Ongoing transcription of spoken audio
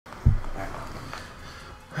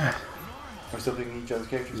We're still picking each other's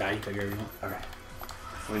characters? Nah, you pick whatever you want. Okay.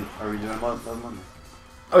 Wait, are we doing one?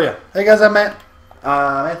 Oh yeah. Hey guys, I'm Matt.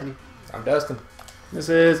 Anthony. I'm Dustin. This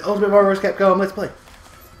is Ultimate Marvel vs. Capcom. Let's play.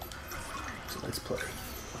 So let's play.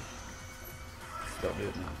 Don't do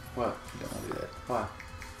it now. What? You don't want to do that. Why?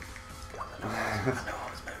 I know all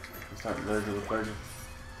his moves, man. I'm starting to with Virgil.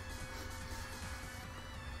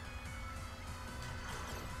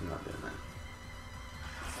 I'm not doing that.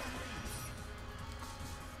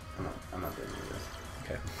 I'm not doing any of this.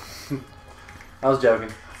 Okay. I was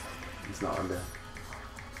joking. It's not what I'm doing.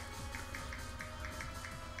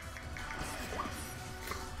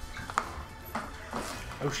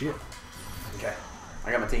 Oh shit. Okay.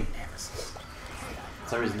 I got my team. Nemesis. For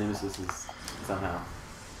some reason Nemesis is somehow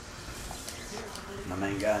my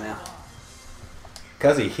main guy now.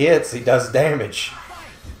 Because he hits, he does damage.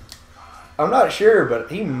 I'm not sure,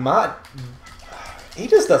 but he might... He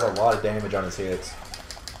just does a lot of damage on his hits.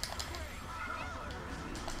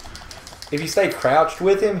 If you stay crouched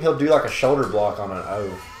with him, he'll do like a shoulder block on an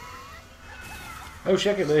O. Oh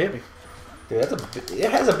shit, it hit me. Dude,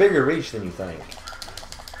 it has a bigger reach than you think.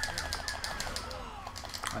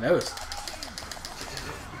 I noticed.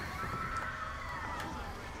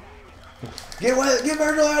 Get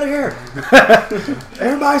Virgil out of here!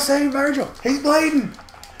 Everybody save Virgil. He's bleeding!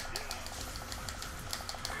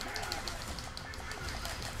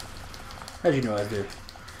 How'd you know I was there?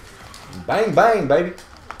 Bang, bang, baby.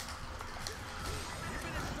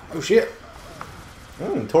 Oh shit.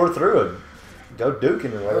 Tore through a go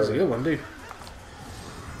duking or That was a whatever. good one, dude.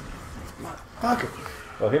 Motherfucker.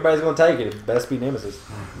 Well, if anybody's going to take it, it best be Nemesis.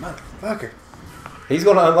 Motherfucker. He's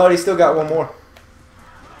going to unload. He's still got one more.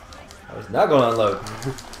 Oh, he's not going to unload.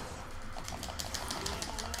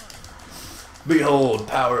 Behold,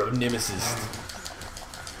 power of Nemesis.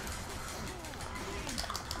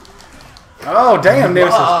 Oh damn,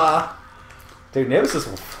 Nemesis. Dude, Nemesis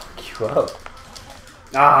will fuck you up.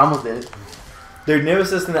 Ah, I almost did it. Dude,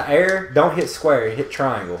 Nemesis in the air, don't hit square, hit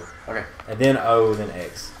triangle. Okay. And then O, then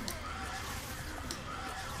X.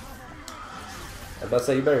 I was about to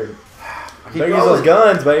say, you better use those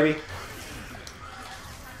guns, baby.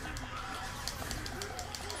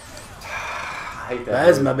 I hate that.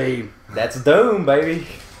 That's my beam. That's Doom, baby.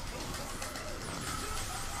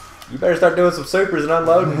 You better start doing some supers and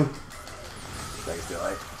unloading. Thanks,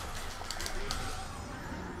 Billy.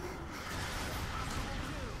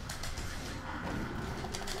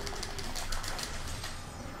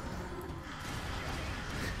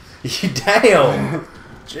 You damn.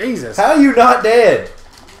 Jesus. How are you not dead?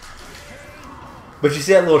 But you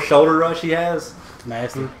see that little shoulder rush he has?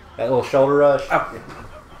 Nasty. That little shoulder rush? Oh.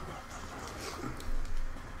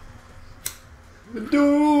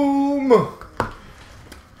 Doom!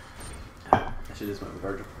 I should just went with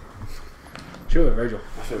Virgil. Sure, Virgil.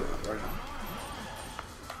 I should have went with Virgil.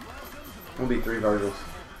 It'll be 3 Virgils.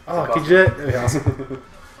 Oh, could you? That'd be awesome.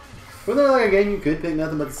 Wasn't there like a game you could pick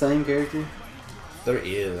nothing but the same character? There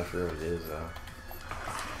is, I forget what it is though.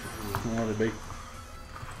 What would it be?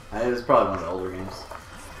 It was probably one of the older games.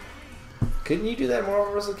 Couldn't you do that in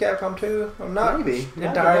Marvel vs. Capcom 2? I'm not Maybe.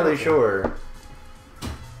 entirely sure.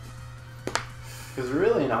 Because there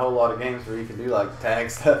really ain't a whole lot of games where you can do like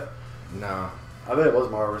tag stuff. No. I bet it was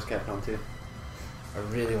Marvel vs. Capcom 2. I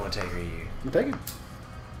really want to take Ryu. I'm taking.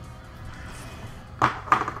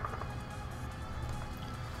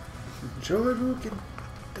 Joy looking.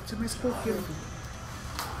 That's a misspoken.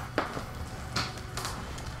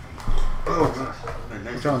 Oh, gosh.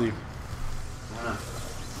 What's wrong with you?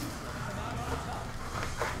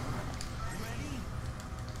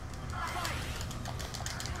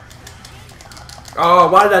 Oh,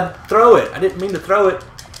 why did I throw it? I didn't mean to throw it.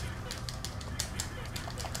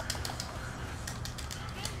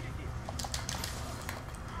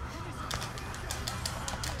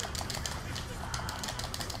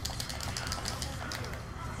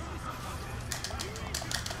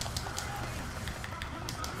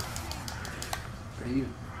 Pretty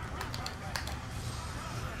even.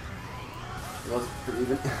 It was pretty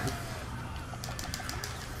even.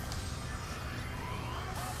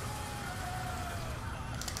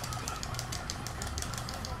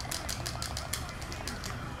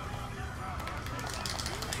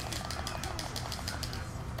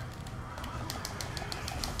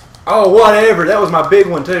 Oh, whatever. That was my big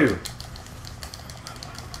one, too.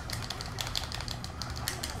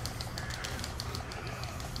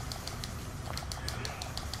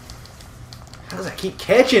 How does that keep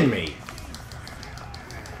catching me?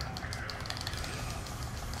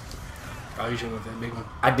 Oh, you should have went for that big one.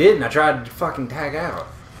 I didn't. I tried to fucking tag out.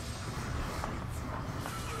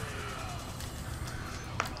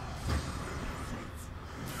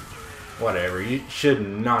 Whatever. You should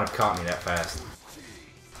not have caught me that fast.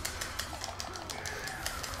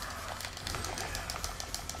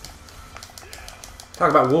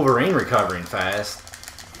 Talk about Wolverine recovering fast.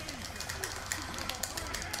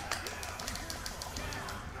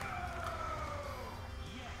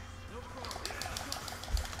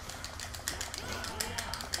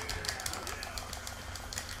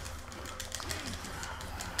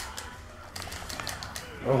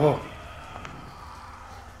 Oh.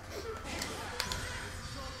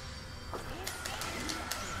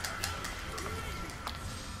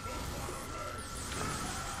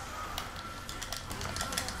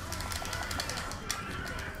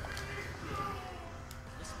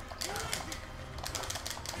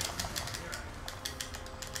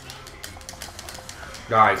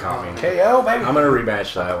 God, he caught me. KO, baby. I'm gonna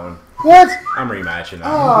rematch that one. What? I'm rematching that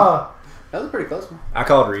one. Oh. That was a pretty close one. I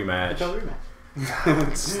called I rematch. told rematch.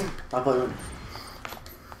 I'll play with.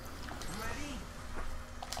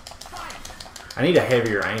 I need a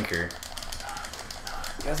heavier anchor.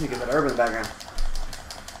 You guys need to get that herb in the background.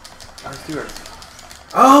 That's two herbs.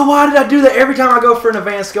 Oh, why did I do that every time I go for an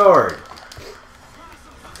advanced guard?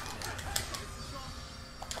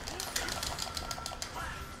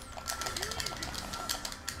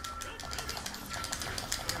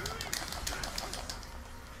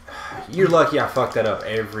 You're lucky I fucked that up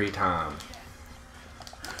every time.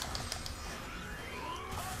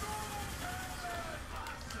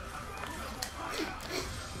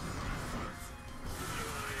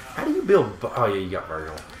 How do you build... Oh, yeah, you got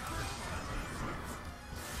Virgil.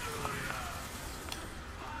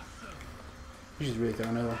 You just really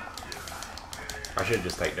throwing over. I should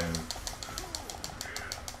just take Doom.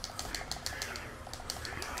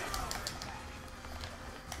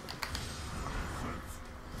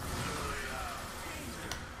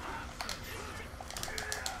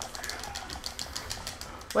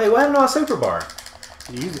 Wait, what happened to my super bar?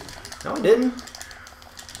 You use it. No, I didn't.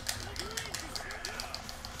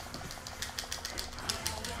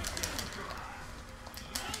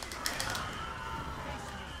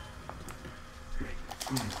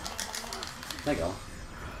 There you go.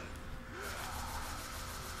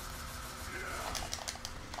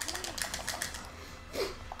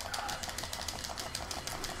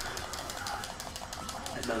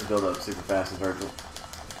 It does build up super fast as Virgil.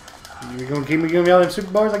 You gonna keep me giving me all them super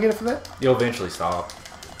bars I get it for that? You'll eventually stop.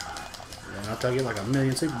 Yeah, I'll tell you like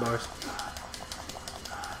 1,000,000 super bars.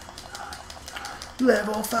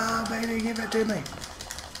 Level 5, baby, give it to me.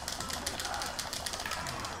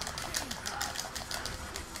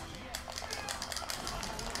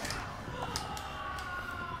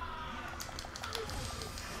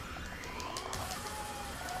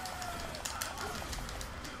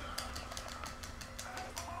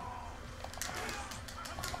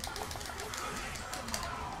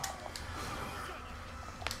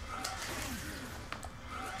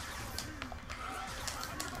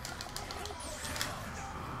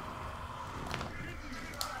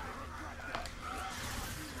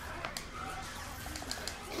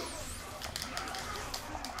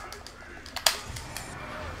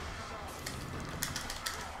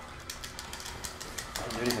 I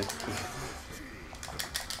didn't do anything.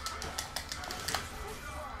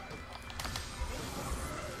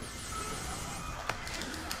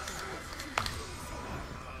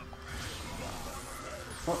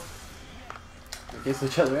 Oh. They cancel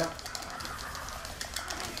each other out.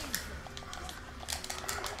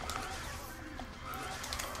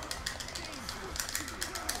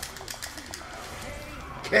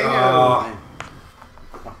 KO. Oh.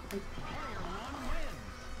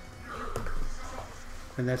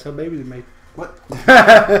 And that's how babies are made. What?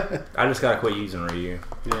 I just gotta quit using Ryu.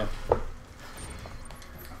 Yeah. What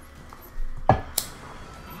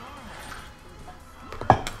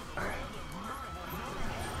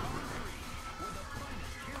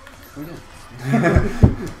are you doing?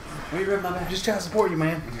 Why are you rubbing my back? Just trying to support you,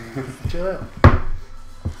 man. Chill out.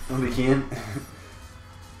 Oh, we can.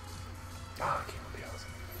 Oh, I can't be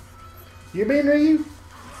awesome. You being Ryu?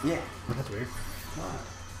 Yeah. That's weird. Wow.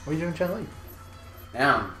 What are you doing trying to leave?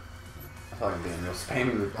 Now, I feel like I'm being real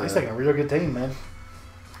spammy with He's taking a real good team, man.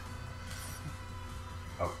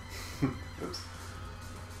 Oh. Oops.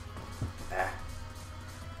 Ah.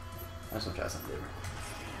 I just want to try something different.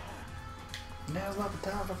 Now's not the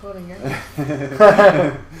time for fun and games.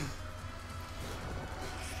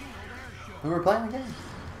 We were playing the game.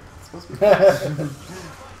 It's supposed to be fun.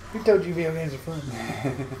 Who told you video games are fun?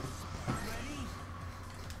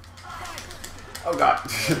 Oh god.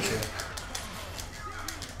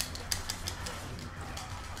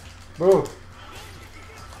 Bro.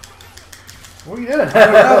 What are you doing? I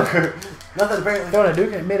don't know. Nothing apparently. Throwing a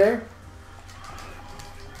Duke in midair?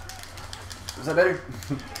 Was that better?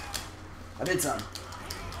 I did something.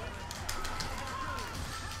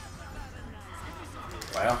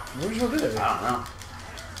 Well, What was you gonna do? I don't know.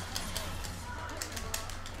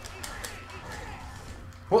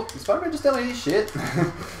 Well, Spider-Man just tell me this shit.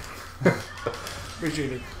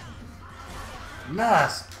 Appreciate it.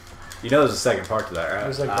 Nice. You know there's a second part to that, right?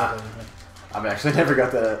 There's like I've actually never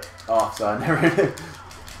got that off, so I never.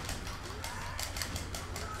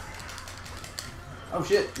 Oh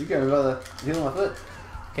shit! You got me by the heel of my foot.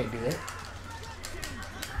 can't do that.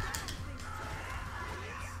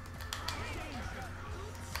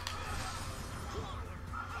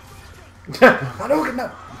 I don't get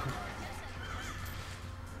no.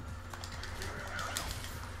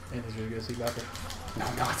 And he's really good to see about that. No,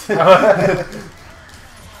 I'm not.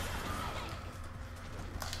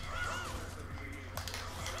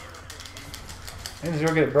 And he's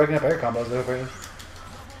real good at breaking up air combos though, apparently.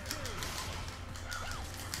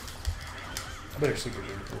 I bet her super's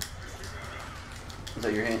really cool. Is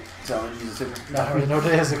that your hint? So I'm gonna use a super. No, I don't really know what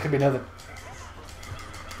it is. It could be nothing.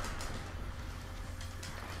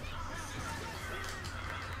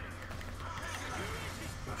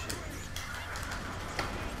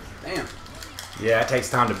 Damn. Yeah, it takes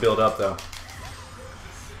time to build up though.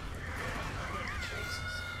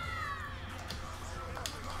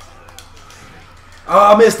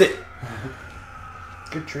 Oh, I missed it.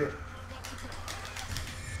 Good trip.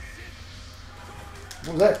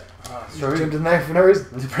 What was that? Sorry. Jumped in there for no reason.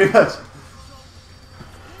 Pretty much.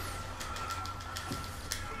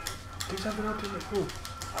 Do something ultimate cool.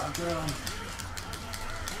 I'm trying.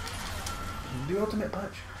 Do ultimate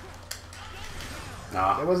punch.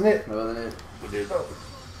 Nah. That wasn't it. That wasn't it. We did both.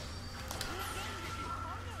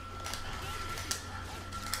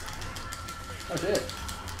 Oh shit.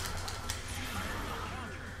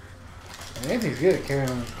 And Anthony's good at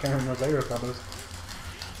carrying those aerial combos.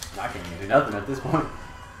 I can't even do nothing at this point.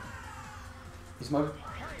 You smoking?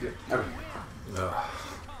 Yeah. Okay. Ugh.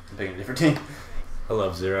 I'm picking a different team. I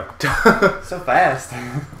love Zero. So fast.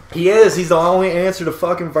 He is. He's the only answer to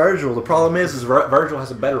fucking Virgil. The problem is Virgil has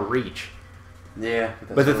a better reach. Yeah.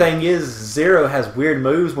 But the thing is, Zero has weird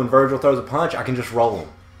moves. When Virgil throws a punch, I can just roll him.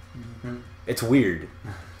 Mm-hmm. It's weird.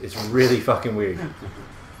 It's really fucking weird.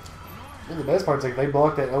 And the best part is like if they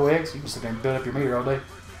block that OX, you can sit there and build up your meter all day.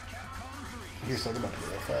 You're still about to get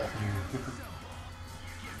that fast.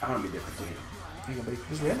 I want to be different team. You gonna be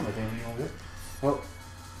just randomly then you won't get. Well,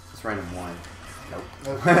 it's random one. Nope.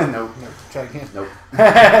 Nope. Nope. No, try again. Nope.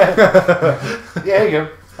 Yeah, there you go.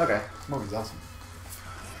 Okay. Morgan's awesome.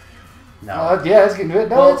 No. Yeah, it's getting to it.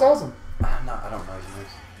 No, Well- it's awesome. No, I don't know these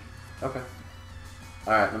moves. Okay.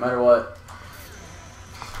 Alright, no matter what.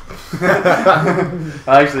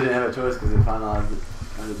 I actually didn't have a choice because it finalized it.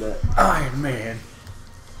 I did that. Iron Man.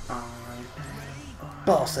 Alright.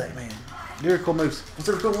 Ball sack man. Lyrical moves. What's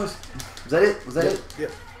the cool was? Was that it? Was that it?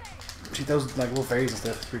 Yep. She throws like little fairies and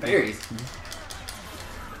stuff. It's pretty cool. Fairies?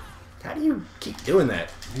 How do you keep doing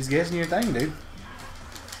that? He's guessing your thing, dude.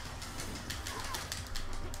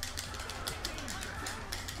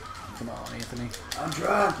 Come on, Anthony. I'm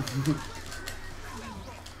trying.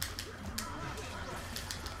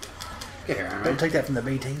 Get here, Iron Don't Man. take that from the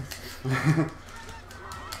B team.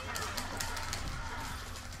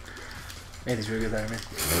 Anthony's really good at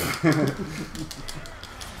that, man.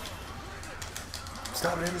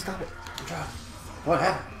 Stop it, Anthony, stop it. I'm trying. What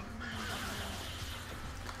happened?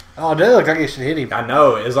 Oh, dude, look like it should hit him. I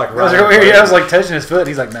know. It's like I was, right. like, I was like touching his foot.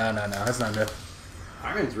 He's like, no, that's not enough.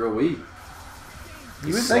 Iron Man's real weak.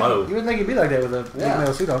 You would Slow. think he'd be like that with a Yeah.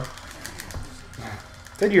 metal suit on.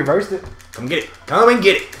 Said you reversed it. Come get it. Come and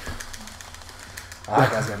get it. Oh,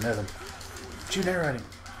 that guy's got nothing. Shoot arrow at him.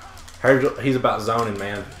 Heard he's about zoning,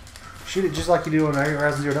 man. Shoot it just like you do on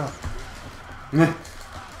Horizon Zero Dawn.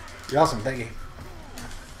 You're awesome, thank you.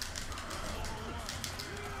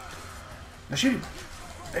 Now shoot him.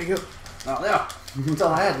 There you go. Oh, yeah. That's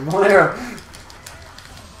all I had. One arrow.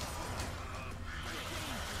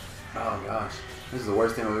 Oh, gosh. This is the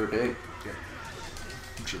worst team I've ever picked.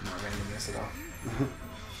 You shouldn't have ran into this at all.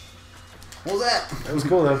 What was that? That was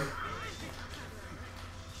cool though.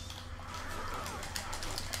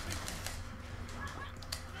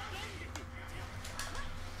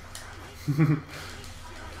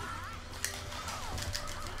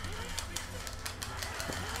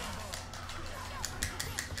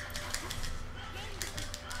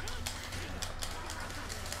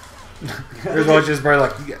 There's one just probably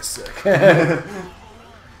like, you guys suck.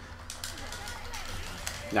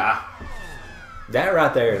 Nah. That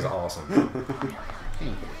right there is awesome.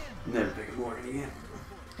 Never picking Morgan again.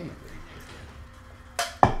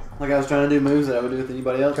 Like I was trying to do moves that I would do with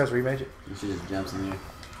anybody else. Tries to rematch it. And she just jumps in there.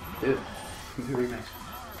 Dude. Do rematch.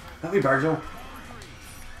 That'd be Virgil.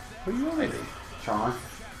 Who you want me to be? Tron.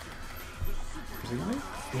 Is he gonna be?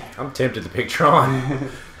 I'm tempted to pick Tron.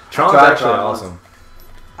 Tron's tried actually Tron awesome.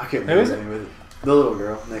 I couldn't Who do is it? anything with it. The little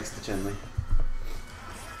girl next to Chun-Li.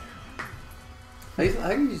 How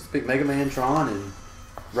can you just pick Mega Man, Tron, and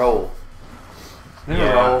Roll?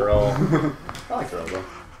 Yeah, roll. I like Roll though.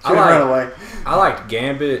 I Should like- run away. I liked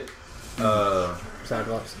Gambit.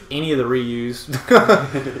 Cyclops. Any of the reuse.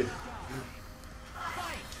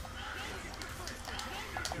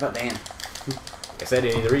 About Dan. I said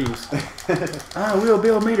any of the reuse. I will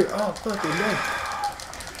build meter. Oh, fucking no.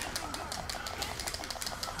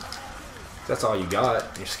 That's all you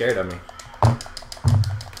got. You're scared of me.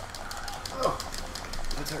 Oh,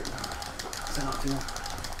 that's hurting. Is that not too long?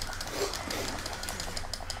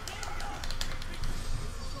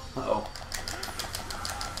 Uh-oh.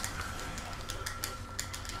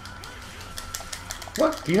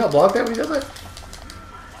 What? Can you not block that when he does that?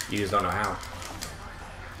 You just don't know how.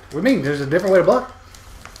 What do you mean? There's a different way to block?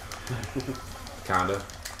 Kinda.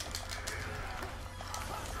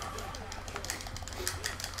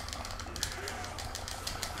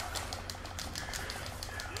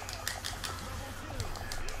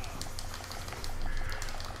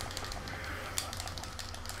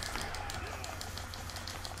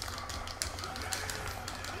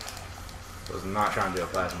 Was not trying to do a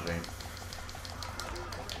plasma beam.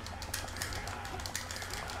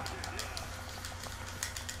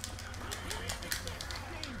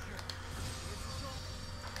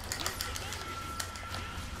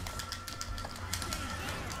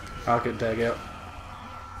 I couldn't tag out.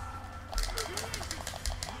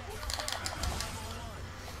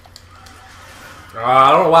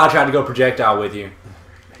 I don't know why I tried to go projectile with you.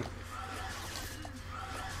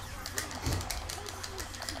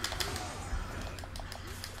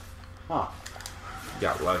 Huh.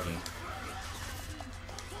 Got lucky.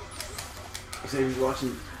 Xavier's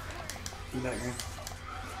watching in the background.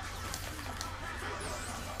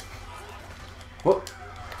 What?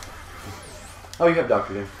 Oh, you have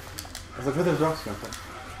Doctor Doom. I was like, where those rocks come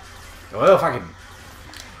from? Well, if I could...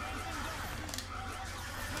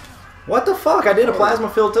 What the fuck? I did a plasma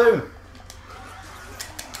field too.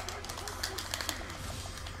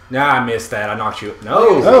 Nah, I missed that. I knocked you... No!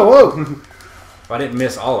 Oh, whoa! I didn't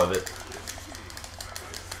miss all of it.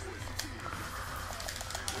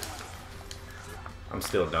 I'm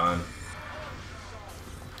still done.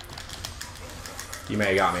 You may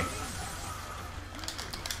have got me.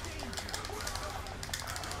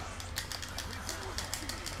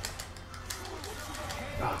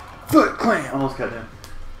 Foot clamp! Almost cut down.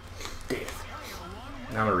 Death.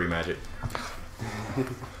 Now I'm gonna rematch it.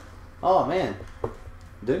 Oh, man.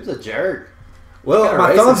 Dude's a jerk. Well, Kinda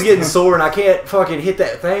my racist. thumb's getting sore and I can't fucking hit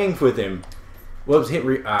that thing with him. Whoops, hit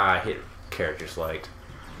character select.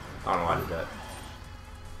 I don't know why I did that.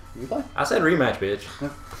 You can play. I said rematch, bitch.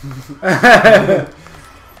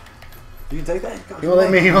 You can take that. Go You won't let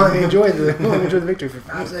me enjoy the victory for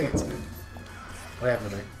 5 seconds. What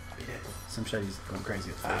happened to me? Some shady's going crazy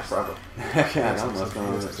at first. Probably. I don't know what's going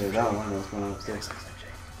on upstairs. I don't want to know what's going on upstairs.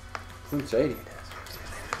 Some shady.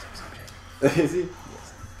 Is he?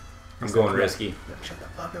 I'm going risky. Shut the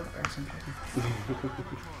fuck up, Some shady.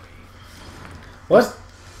 What?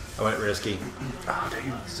 I went risky. Oh,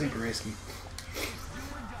 dude, super risky.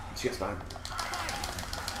 She got spotted.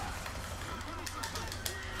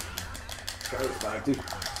 Scarlet's spotted too.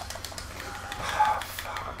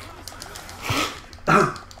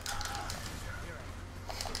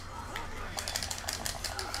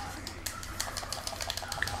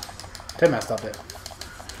 Tell me I stopped that.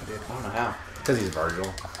 I did. I don't know how. Because he's Virgil.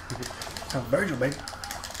 Oh, Virgil, baby.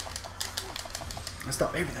 I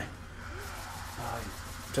stopped everything.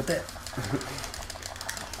 Shut that.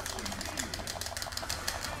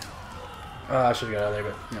 I should have got out of there,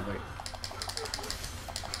 but no, wait.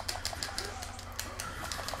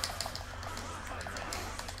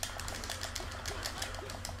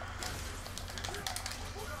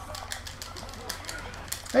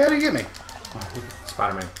 Hey, how did you get me?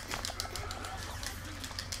 Spider-Man.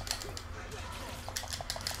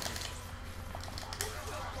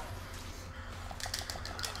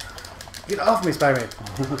 Get off me, Spider-Man.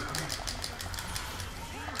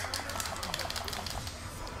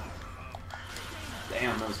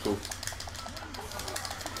 Damn, that was cool.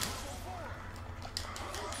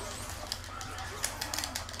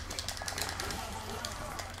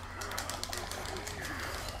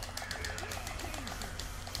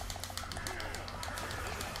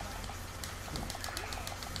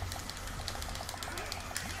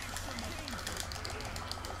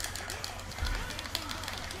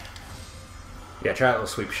 Yeah, try that little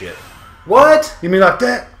sweep shit. What? You mean like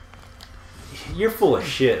that? You're full of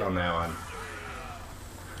shit on that one.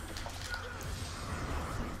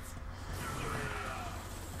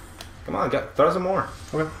 Come on, throw some more.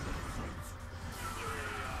 Okay.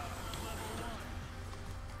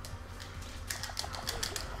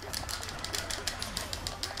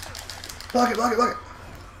 Block it, block it, block it.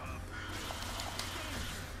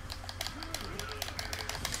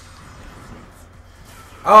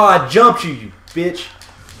 Oh, I jumped you, you bitch.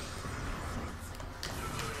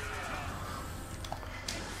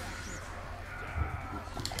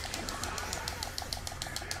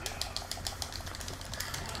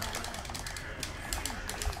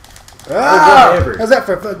 Ah! whatever. How's that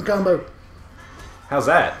for a fucking combo? How's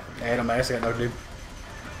that? Adam, I got no dude.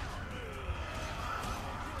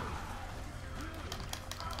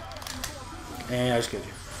 And I just killed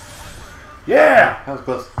you. Yeah! That was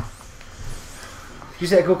close. Did you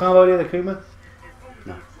see that cool combo there, the Kuma?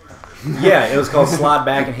 No. Yeah, it was called slide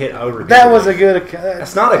back and hit over. That was a good.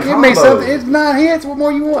 That's not a Give me combo. something. It's 9 hits. What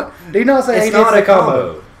more you want? Do you not say It's 8 not hits a is a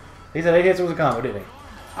combo? combo. He said 8 hits was a combo, didn't he?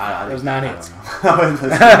 It was 9 hits.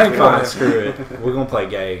 Fine, screw it. We're gonna play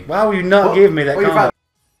gay. Why will you not give me that combo?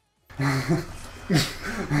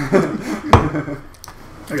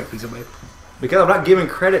 I got a piece of bacon. Because I'm not giving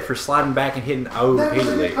credit for sliding back and hitting O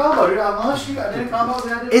repeatedly. combo, dude. Unless you I did a combo,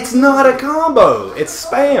 then I did. It's not a combo. It's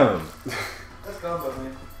spam. That's combo,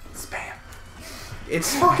 man. Spam.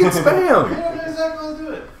 It's fucking spam. You know exactly how to do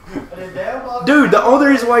it. I did down block. Dude, the only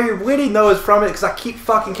reason why you're winning though is from it because I keep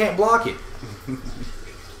fucking can't block it.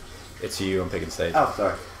 It's you. I'm picking stage. Oh,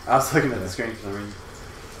 sorry. I was looking at the screen for some reason.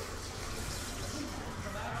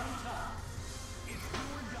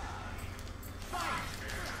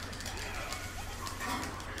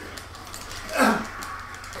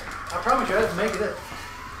 I promise you, I didn't make it up.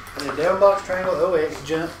 I did down box, triangle, OX,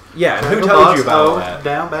 jump. Yeah, and who triangle, told box, you about all O, that?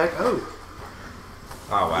 Down, back, O.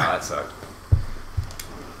 Oh wow, that sucked.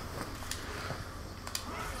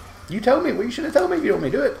 You told me. Well, you should have told me if you want me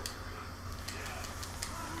to do it.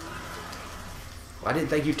 I didn't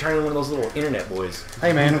think you'd turn into one of those little internet boys.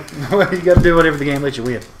 Hey, man. You got to do whatever the game lets you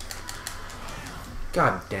win.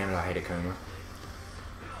 God damn it, I hate Akuma.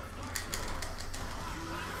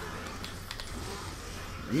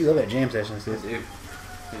 You love that jam session, sis. Dude,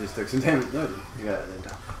 he just took some damage. No, you got it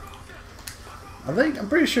that time. I'm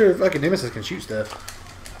pretty sure fucking Nemesis can shoot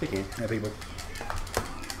stuff. He can. Yeah, people.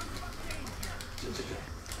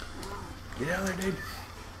 Get out of there, dude.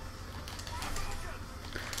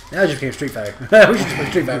 Now it just became Street Fighter. We should just play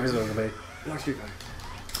Street Fighter. This is what it's going to be. Like Street Fighter.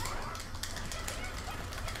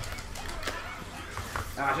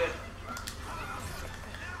 Ah, shit.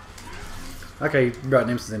 Okay, you brought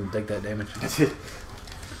Nemesis in to take that damage. That's it.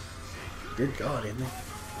 Good God, isn't it?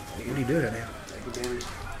 What are you doing right now? Take the damage.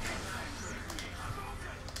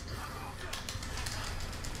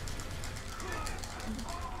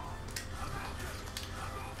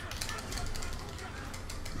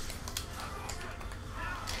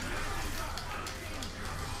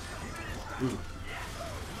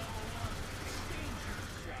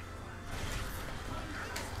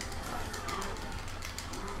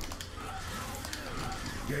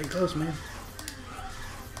 You're getting close, man.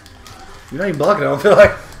 You're not even blocking it. I don't feel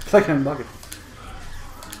like I'm blocking.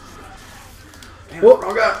 Damn, Whoa.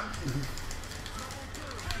 wrong guy.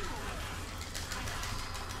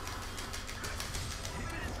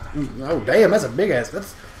 Oh, damn. That's a big ass.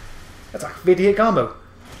 That's like a 50 hit combo.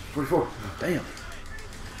 44. Damn.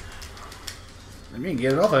 You ain't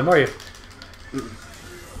getting off of him, are you?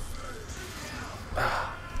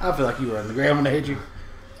 I feel like you were on the ground when I hit you.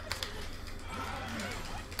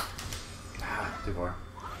 Ah, too far.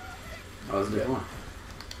 I was too far.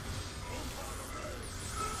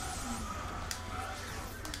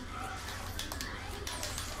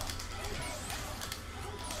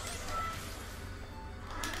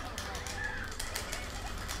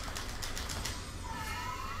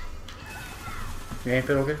 You ain't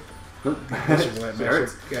feel okay? Nope. Blisters on that It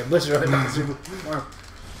hurts. bastard. Yeah, blisters on that bastard. Wow.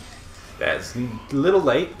 That's a little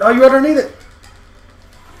late. Oh, you're underneath it.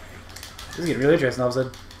 This is getting really interesting all of a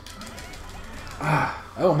sudden.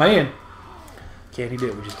 Oh, man. Can he do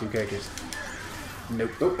it with just 2 characters?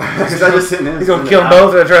 Nope. Nope. Because I just sitting in. He's going to kill them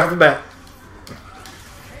both right off the bat.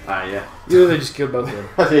 Ah, yeah. You literally just killed both of them.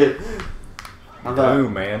 I did. I thought.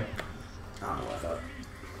 Doom, man. I don't know what I thought.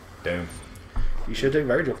 Doom. You should take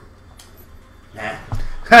Virgil. Nah.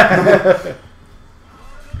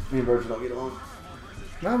 Me and Virgil don't get along.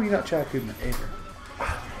 Why would you not try Kuma ever?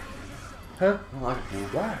 Huh? I don't like it, man.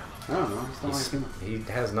 Why? I don't know. I just don't like him.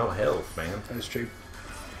 He has no health, man. That's true.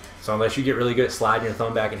 So unless you get really good at sliding your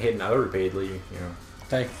thumb back and hitting O repeatedly, you know.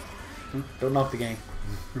 Hey, don't knock the game.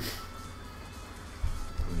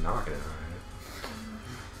 knocking it.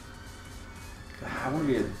 I want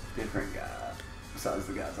to be a different guy. Besides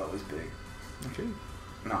the guy's always big. Okay.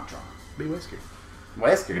 Not Tron. Be Wesker.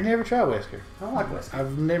 Wesker? You never tried Wesker. I don't like Wesker.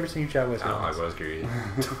 I've never seen you try Wesker. I don't like Wesker either.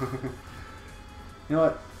 You know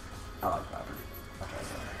what? I like Viper. I'll try that.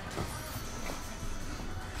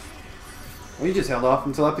 Well, you just held off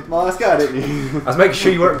until I picked my last guy, didn't you? I was making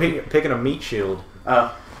sure you weren't picking a meat shield.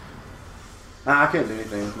 Oh. Nah, I couldn't do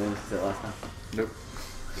anything with this until last time. Nope.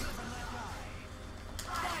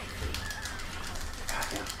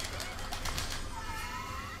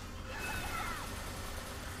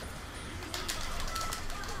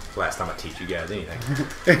 Last time I teach you guys anything.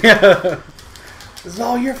 This is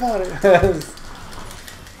all your fault.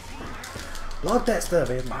 Love that stuff,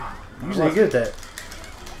 man. Usually you're good at that.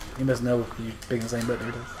 You must know you picking the same button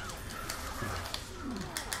every time.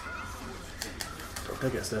 Don't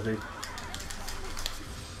take that stuff, dude.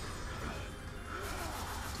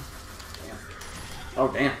 Oh,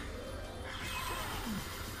 damn.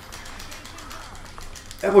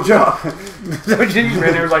 Apple chop. So you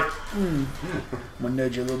ran there was like, I'm gonna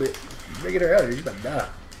nudge you a little bit. You better get her out of here. She's about to die.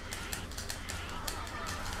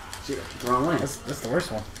 Shit, the wrong way. That's the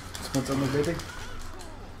worst one. This one's almost baby.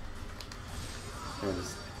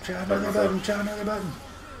 Try another button. Try another button.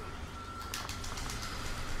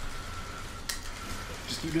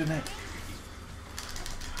 Just keep doing that.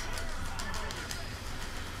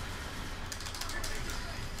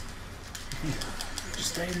 Just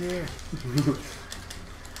stay in the air.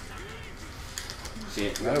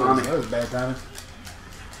 Shit, That was bad timing.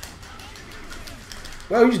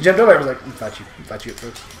 Well, you just jumped over. I was like, I'll fight you up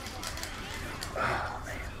first. Oh,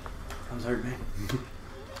 man. That was hurting me.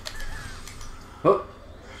 Oh.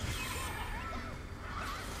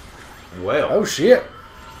 Well. Oh, shit.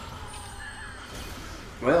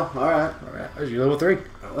 Well, alright. Alright, there's your level 3.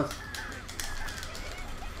 That was.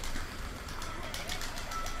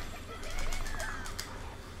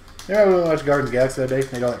 You know, we watched Guardians of the Galaxy the other day.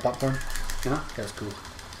 Made all that popcorn. Yeah? That was cool.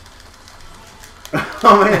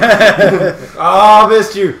 Oh, man. Oh, I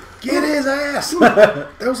missed you. Get his ass!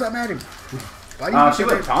 Throw something at him. Why do you She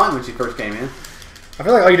looked on when she first came in. I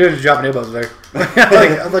feel like all you do is dropping elbows there. I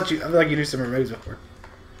feel like you do some moves before.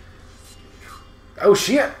 Oh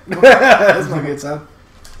shit! That's not a good sign.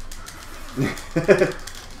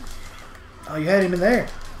 Oh, you had him in there.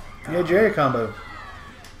 You had your air combo.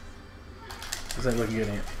 This ain't looking good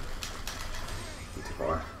yet. Too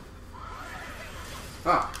far.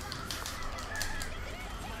 Ah.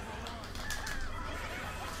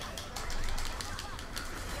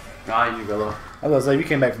 Ah, you go low. I was about to say, if you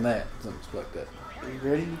came back from that, something's fucked up. Are you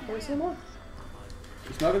ready for some more?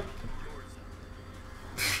 You smoking?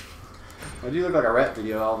 Why do you look like a rap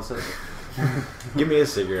video all of a sudden? Give me a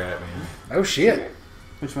cigarette, man. Oh shit!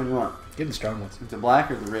 Which one you want? Get the strong ones. The black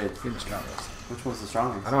or the red? Get the strong ones. Which one's the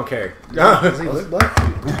strongest? I don't care. Does he look black?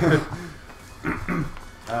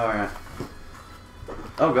 Alright.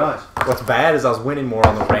 Oh gosh. What's bad is I was winning more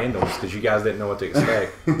on the randoms because you guys didn't know what to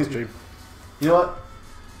expect. It's true. You know what?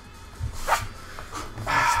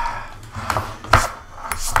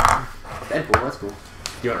 Deadpool, that's cool.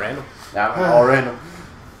 You want random? Yeah, all random.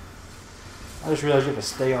 I just realized you have to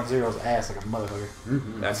stay on Zero's ass like a motherfucker.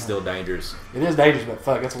 Mm-hmm. That's still dangerous. It is dangerous, but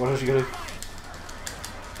fuck, that's what else you gotta do.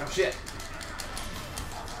 Oh shit.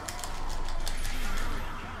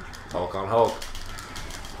 Hulk on Hulk.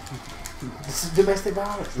 This is domestic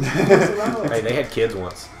violence. Domestic violence. Hey, they had kids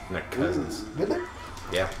once. And their cousins. Did they?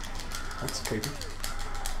 Yeah. That's creepy.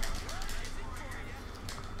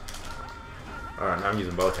 Alright, now I'm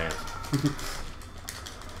using both hands.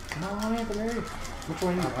 Come on, Anthony. Which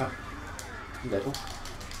one are you? Deadpool.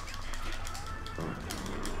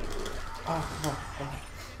 Oh.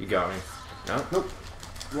 You got me. No? Nope.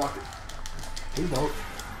 Blocked it. Two both.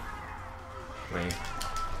 Me.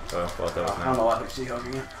 Oh, both of us I don't now. know why I think She-Hulk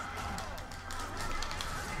again.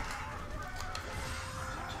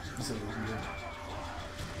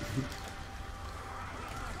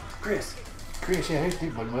 Chris. Chris, yeah, here's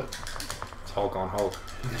deep button whip. It's Hulk on Hulk.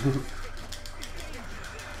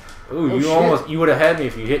 Ooh, Oh, you shit. almost, you would have had me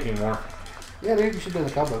if you hit me more. Yeah, dude, you should do the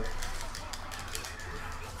combo.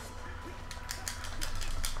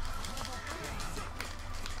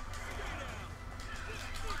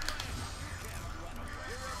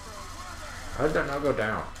 How did that not go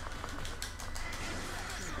down?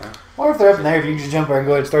 Or if they're up in there, if you can just jump there and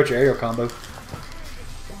go ahead and start your aerial combo.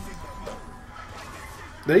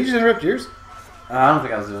 Did he just interrupt yours? I don't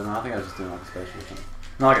think I was doing that. I think I was just doing like a special or something.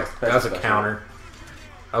 No, like a special. That was a special. counter.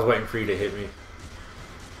 I was waiting for you to hit me.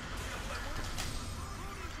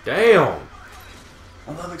 Damn!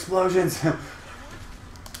 I love explosions.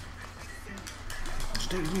 Just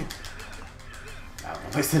do it again. I don't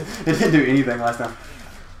know. It didn't do anything last time.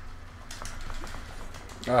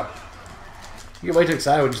 Oh. You get way too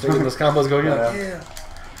excited when you start getting those combos going. You're like, yeah.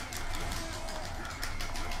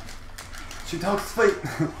 Shoot Hulk's feet.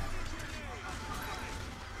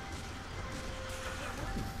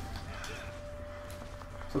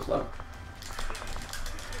 So slow.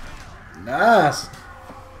 Nice.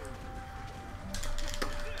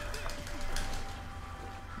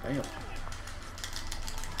 Damn.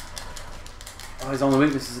 Oh, his only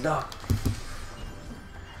weakness is a dog.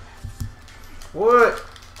 What?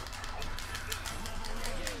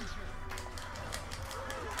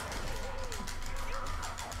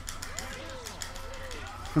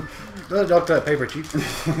 Let a dog to that paper, Chief.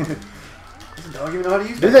 Does the dog even know how to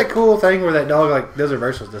use Do it? that cool thing where that dog like does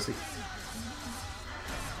reversals, does he?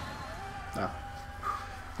 No.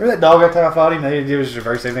 Remember that dog that time I fought him? They didn't do was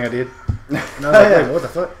reverse anything I did. And I was like, wait, what the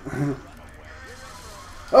fuck?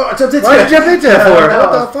 Oh, I jumped into Why it. did you jump into that for?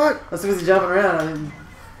 What the fuck? That's because he's jumping around. I didn't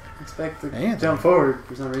expect to Man. jump forward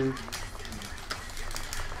for some reason.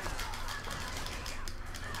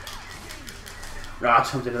 Oh, I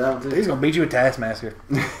jumped into that one too. He's gonna beat you with Taskmaster.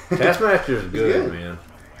 Taskmaster's good, good. man.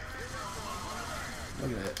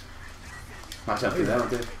 Look at that. I jumped through that one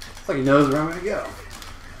too. It's like he knows where I'm going to go.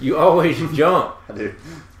 You always jump. I do.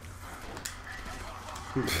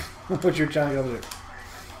 What you're trying to go there?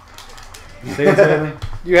 See it, Stanley?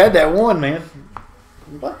 You had that one, man.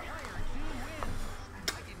 What?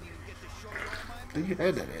 You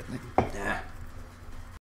had that, Anthony.